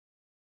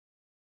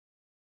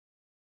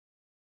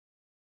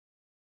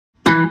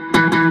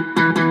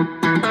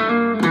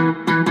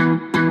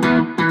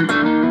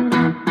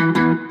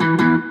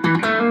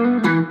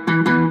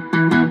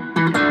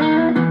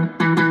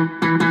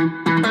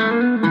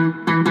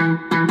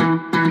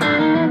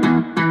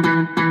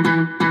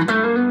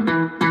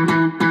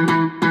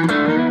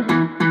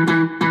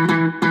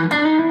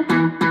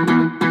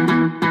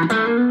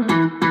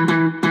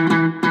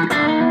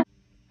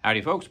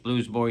Howdy folks,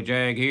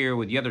 Bluesboyjag here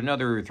with yet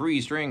another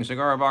 3-string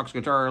cigar box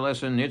guitar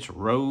lesson. It's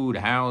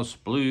Roadhouse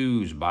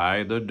Blues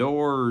by The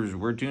Doors.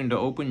 We're tuned to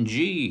open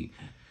G.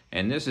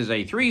 And this is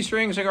a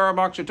 3-string cigar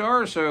box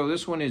guitar, so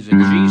this one is a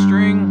G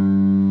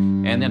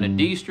string, and then a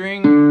D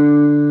string,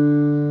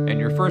 and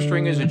your first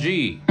string is a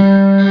G.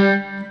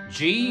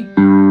 G,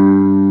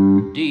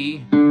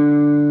 D,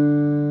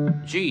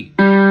 G.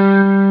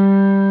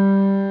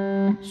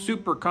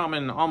 Super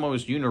common,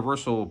 almost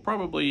universal,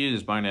 probably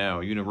is by now,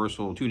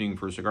 universal tuning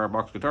for cigar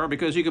box guitar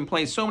because you can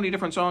play so many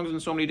different songs in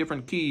so many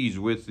different keys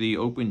with the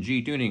open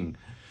G tuning.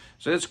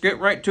 So let's get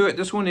right to it.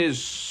 This one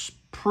is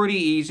pretty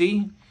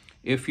easy.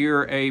 If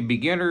you're a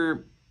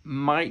beginner,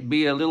 might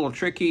be a little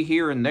tricky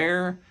here and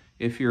there.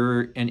 If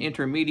you're an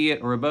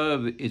intermediate or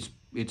above, it's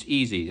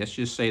easy. Let's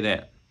just say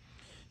that.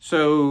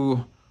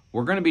 So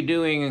we're going to be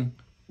doing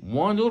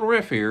one little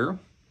riff here,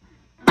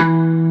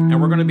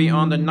 and we're going to be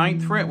on the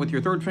 9th fret with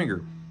your 3rd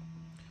finger.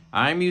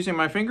 I'm using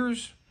my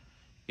fingers.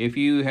 If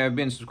you have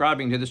been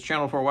subscribing to this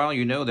channel for a while,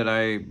 you know that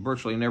I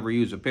virtually never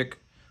use a pick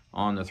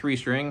on the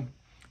 3-string.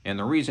 And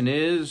the reason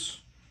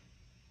is,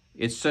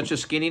 it's such a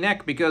skinny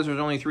neck because there's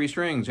only 3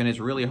 strings, and it's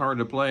really hard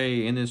to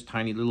play in this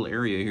tiny little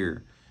area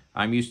here.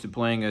 I'm used to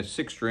playing a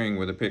 6-string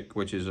with a pick,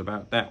 which is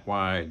about that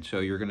wide, so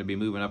you're going to be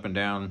moving up and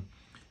down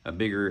a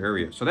bigger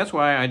area. So that's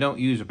why I don't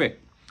use a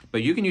pick.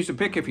 But you can use a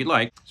pick if you'd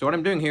like. So what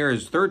I'm doing here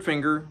is 3rd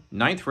finger,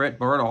 9th fret,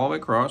 barred all the way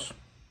across.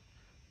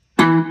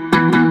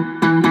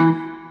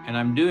 And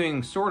I'm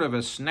doing sort of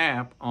a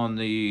snap on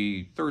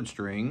the 3rd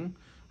string.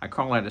 I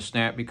call that a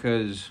snap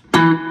because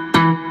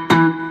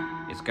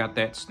it's got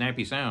that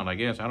snappy sound, I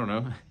guess. I don't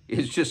know.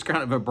 It's just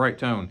kind of a bright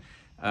tone.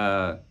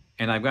 And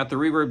I've got the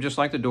reverb just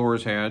like the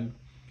Doors had.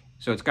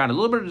 So it's got a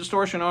little bit of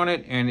distortion on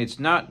it, and it's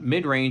not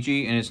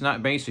mid-rangey and it's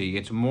not bassy.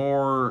 It's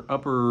more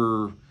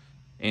upper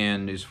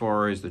end as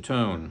far as the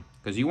tone.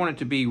 Because you want it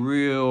to be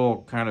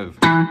real kind of,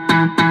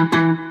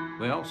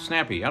 well,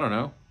 snappy. I don't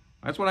know.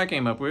 That's what I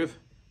came up with.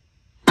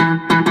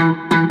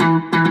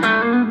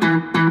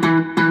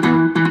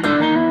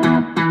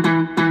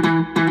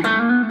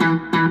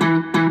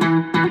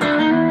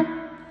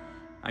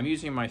 I'm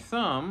using my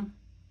thumb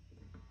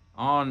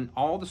on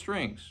all the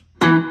strings.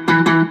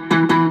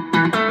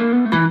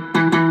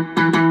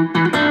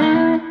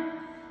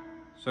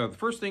 So the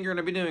first thing you're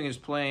going to be doing is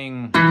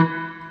playing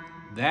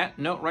that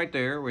note right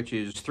there, which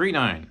is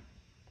 3/9.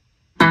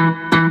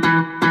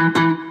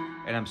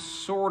 And I'm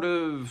sort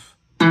of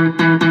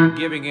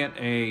giving it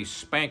a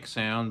spank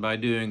sound by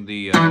doing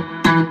the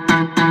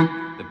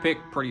pick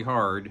pretty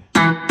hard.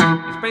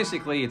 It's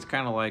basically, it's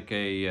kind of like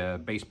a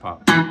bass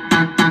pop.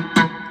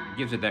 It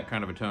gives it that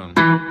kind of a tone,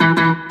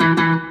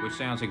 which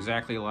sounds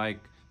exactly like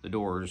the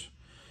Doors.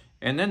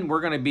 And then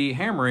we're going to be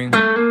hammering.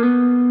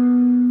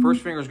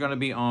 First finger is going to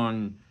be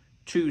on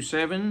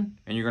 2/7,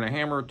 and you're going to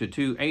hammer to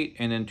 2/8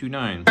 and then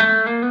 2/9.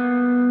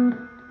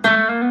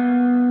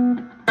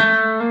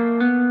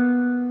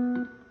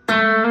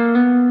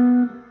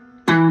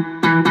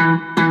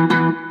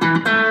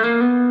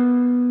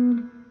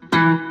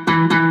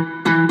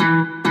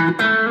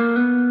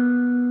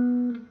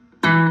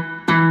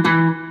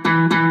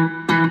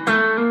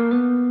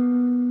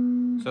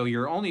 So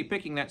you're only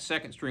picking that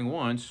 2nd string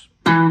once,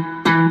 right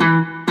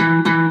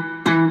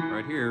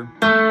here,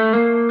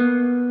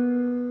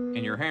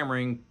 and you're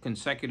hammering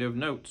consecutive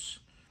notes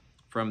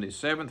from the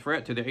 7th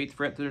fret to the 8th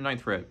fret to the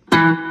 9th fret.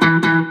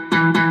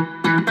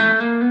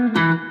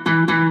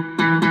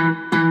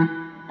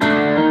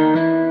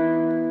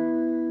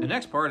 The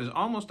next part is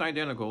almost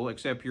identical,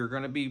 except you're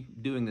going to be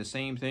doing the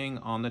same thing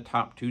on the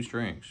top 2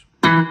 strings.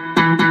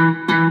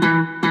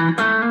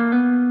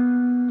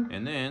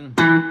 And then,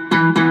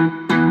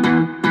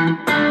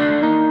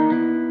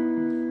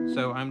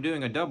 so I'm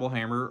doing a double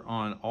hammer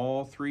on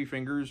all 3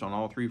 fingers on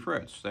all 3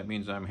 frets. That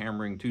means I'm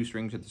hammering 2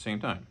 strings at the same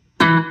time.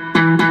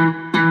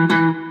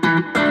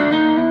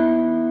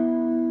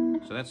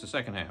 So that's the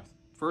 2nd half.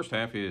 First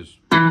half is,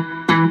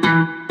 and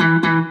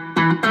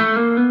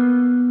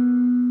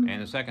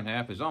the 2nd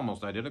half is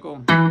almost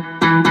identical.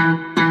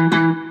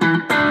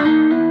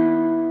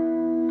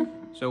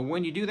 So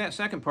when you do that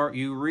 2nd part,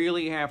 you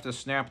really have to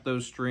snap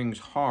those strings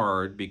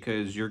hard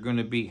because you're going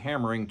to be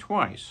hammering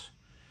twice.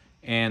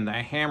 And the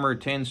hammer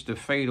tends to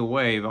fade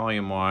away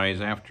volume-wise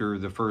after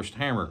the first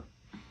hammer.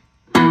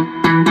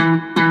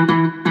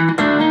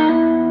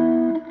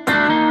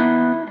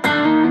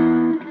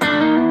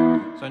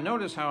 So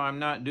notice how I'm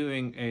not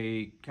doing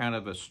a kind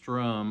of a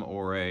strum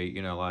or a,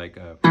 you know, like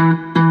a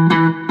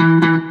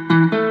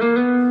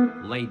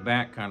laid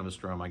back kind of a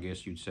strum, I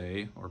guess you'd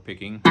say, or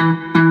picking.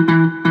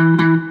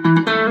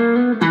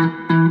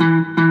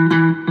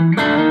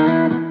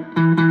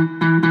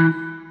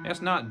 That's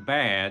It's not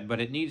bad, but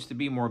it needs to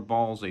be more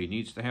ballsy. It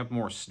needs to have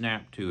more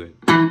snap to it.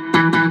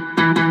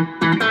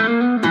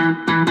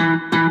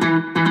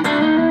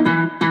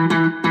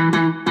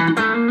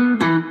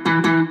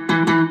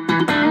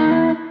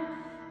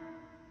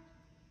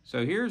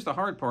 So here's the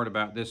hard part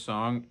about this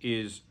song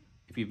is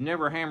if you've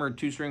never hammered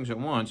two strings at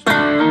once, it's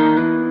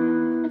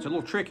a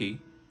little tricky,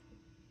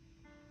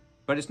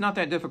 but it's not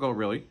that difficult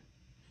really.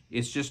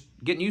 It's just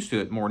getting used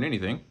to it more than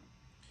anything.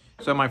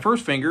 So my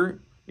first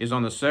finger is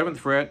on the 7th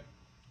fret,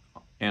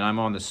 and I'm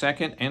on the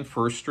 2nd and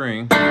 1st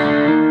string.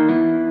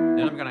 Then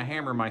I'm going to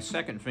hammer my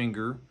 2nd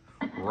finger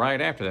right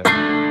after that.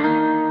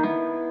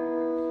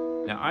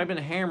 Now I've been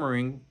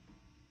hammering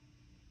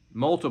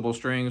multiple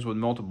strings with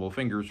multiple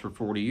fingers for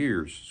 40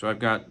 years, so I've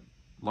got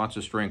lots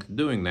of strength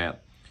doing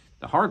that.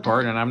 The hard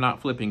part, and I'm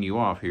not flipping you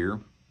off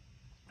here,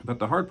 but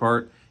the hard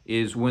part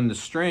is when the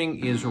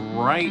string is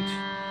right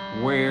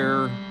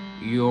where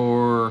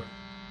your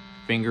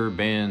finger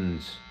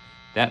bends.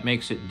 That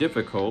makes it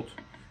difficult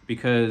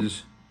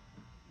because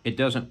it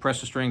doesn't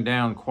press the string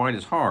down quite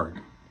as hard.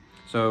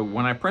 So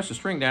when I press the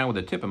string down with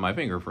the tip of my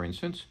finger, for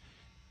instance,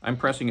 I'm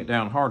pressing it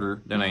down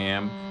harder than I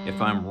am if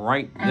I'm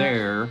right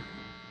there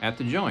at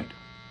the joint.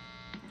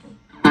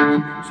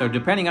 So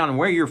depending on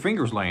where your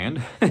fingers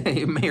land,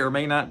 it may or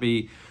may not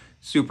be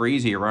super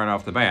easy right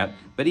off the bat,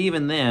 but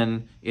even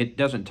then, it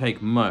doesn't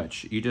take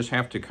much. You just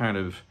have to kind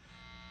of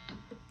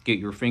get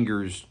your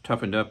fingers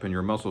toughened up and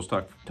your muscles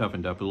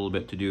toughened up a little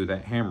bit to do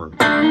that hammer.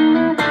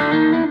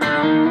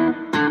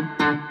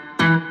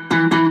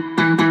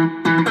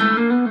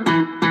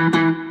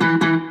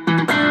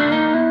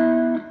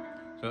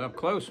 So up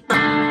close.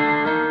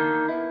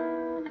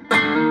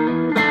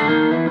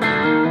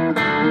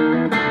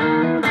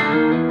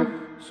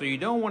 So you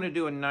don't want to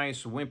do a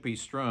nice wimpy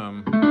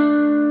strum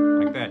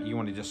like that. You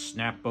want to just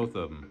snap both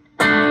of them.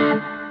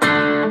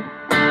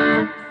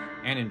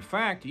 And in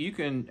fact, you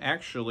can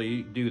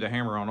actually do the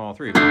hammer on all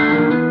three.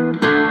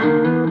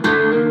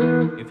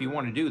 If you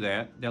want to do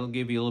that, that'll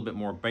give you a little bit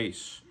more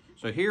bass.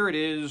 So here it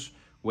is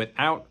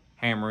without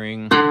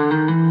hammering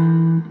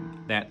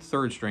that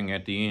 3rd string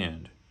at the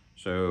end.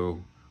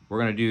 So we're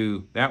going to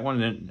do that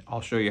one, and then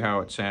I'll show you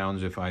how it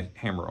sounds if I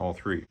hammer all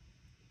three.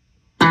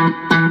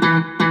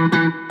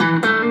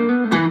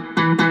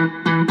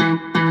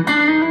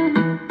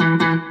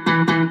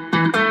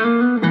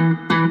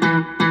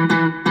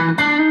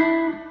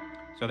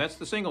 So that's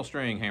the single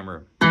string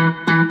hammer.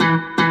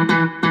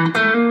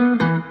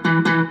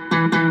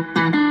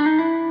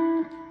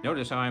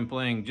 Notice how I'm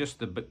playing just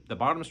the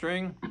bottom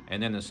string,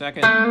 and then the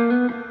 2nd,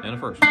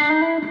 and the 1st.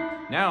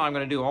 Now I'm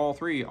going to do all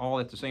three all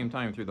at the same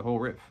time through the whole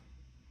riff.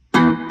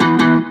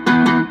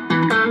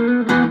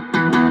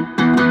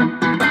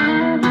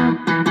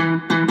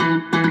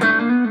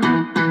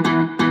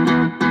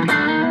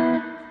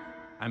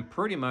 I'm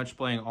pretty much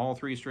playing all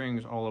 3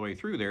 strings all the way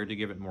through there to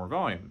give it more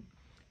volume.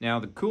 Now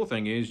the cool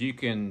thing is you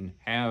can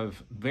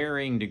have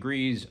varying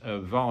degrees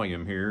of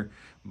volume here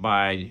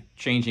by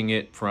changing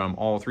it from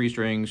all 3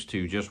 strings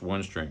to just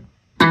 1 string.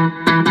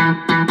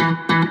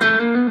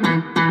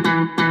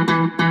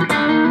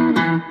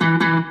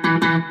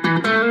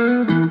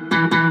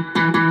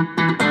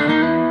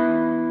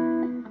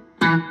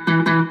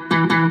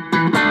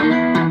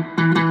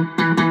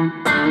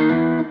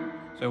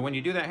 So when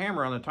you do that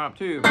hammer on the top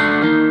 2,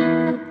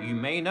 you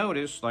may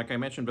notice, like I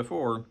mentioned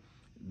before,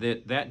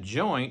 that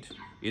joint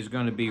is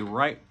going to be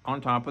right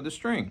on top of the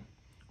string,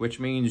 which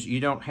means you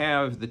don't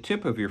have the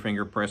tip of your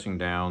finger pressing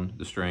down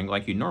the string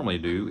like you normally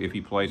do if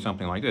you play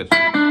something like this.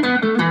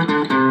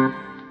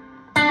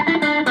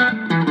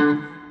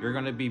 You're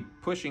going to be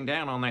pushing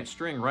down on that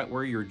string right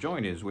where your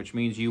joint is, which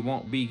means you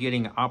won't be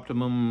getting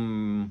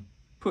optimum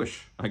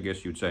push, I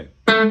guess you'd say.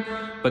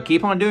 But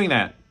keep on doing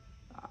that.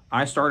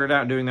 I started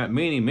out doing that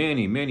many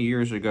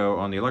years ago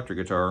on the electric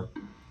guitar,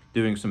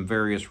 doing some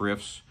various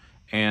riffs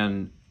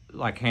and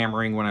like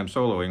hammering when I'm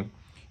soloing.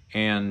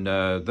 And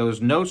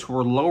those notes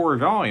were lower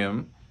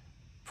volume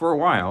for a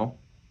while,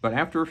 but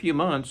after a few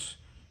months,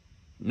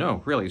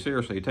 no, really,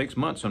 seriously, it takes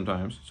months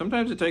sometimes.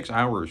 Sometimes it takes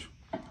hours.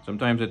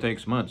 Sometimes it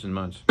takes months and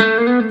months.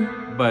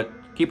 But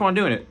keep on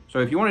doing it. So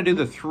if you want to do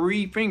the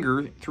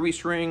 3-finger,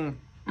 3-string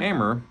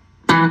hammer,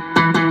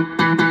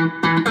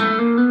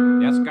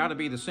 that's got to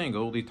be the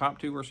single. The top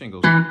 2 are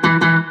singles.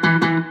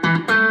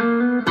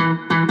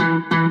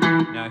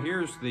 Now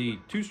here's the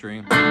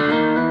 2-string.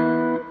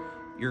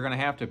 You're going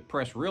to have to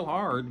press real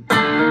hard,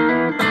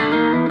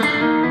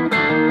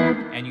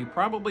 and you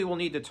probably will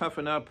need to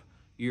toughen up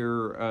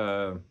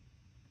your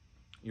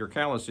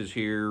calluses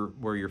here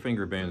where your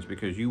finger bends,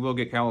 because you will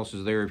get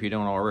calluses there if you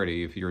don't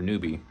already, if you're a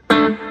newbie.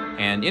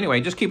 And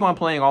anyway, just keep on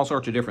playing all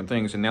sorts of different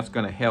things, and that's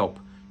going to help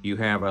you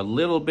have a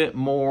little bit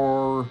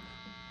more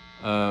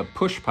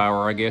push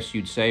power, I guess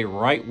you'd say,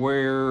 right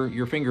where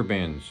your finger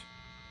bends,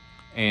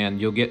 and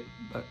you'll get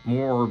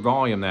more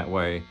volume that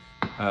way.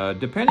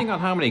 Depending on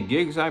how many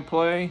gigs I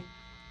play,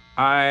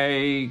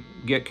 I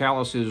get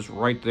calluses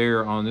right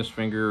there on this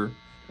finger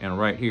and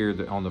right here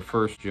on the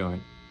 1st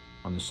joint,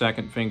 on the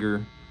 2nd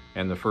finger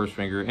and the 1st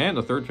finger and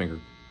the 3rd finger.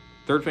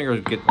 Third finger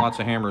get lots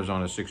of hammers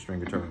on a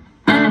 6-string guitar.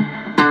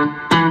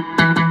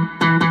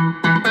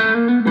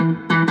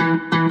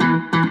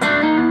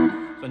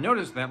 So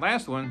notice that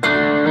last one,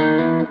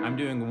 I'm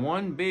doing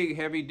one big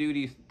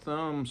heavy-duty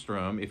thumb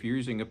strum. If you're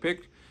using a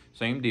pick,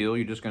 same deal,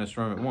 you're just going to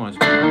strum it once.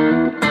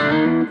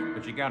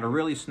 But you got to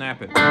really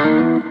snap it.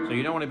 So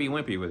you don't want to be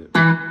wimpy with it.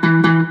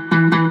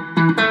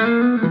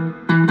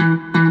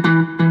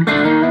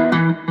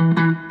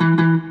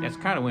 That's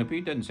kind of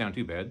wimpy, doesn't sound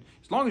too bad.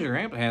 As long as your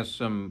amp has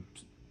some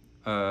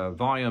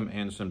volume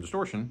and some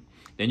distortion,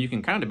 then you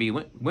can kind of be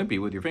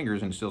wimpy with your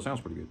fingers and it still sounds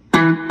pretty good.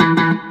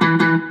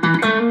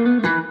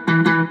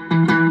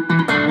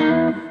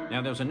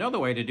 Now there's another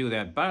way to do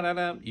that.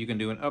 Ba-da-da. You can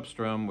do an up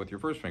strum with your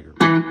first finger.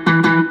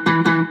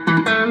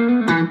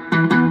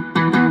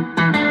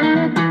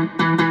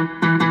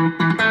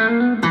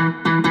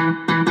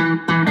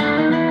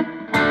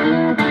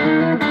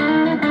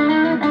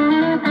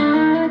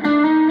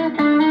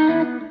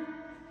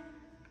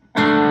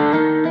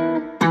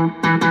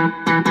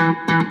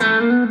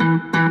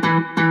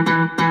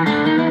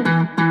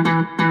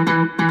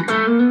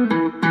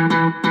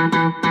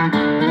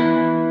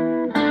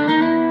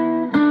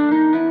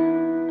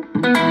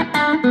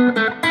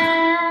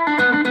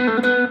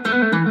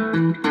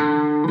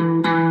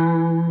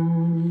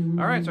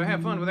 Alright, so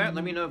have fun with that.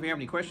 Let me know if you have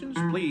any questions.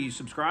 Please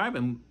subscribe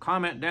and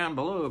comment down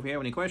below if you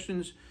have any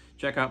questions.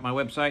 Check out my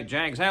website,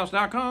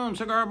 jagshouse.com.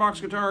 Cigar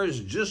box guitars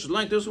just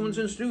like this one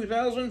since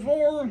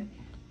 2004.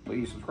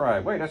 Please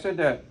subscribe. Wait, I said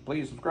that.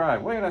 Please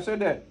subscribe. Wait, I said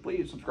that.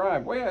 Please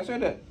subscribe. Wait, I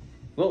said that.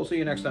 We'll see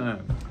you next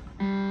time.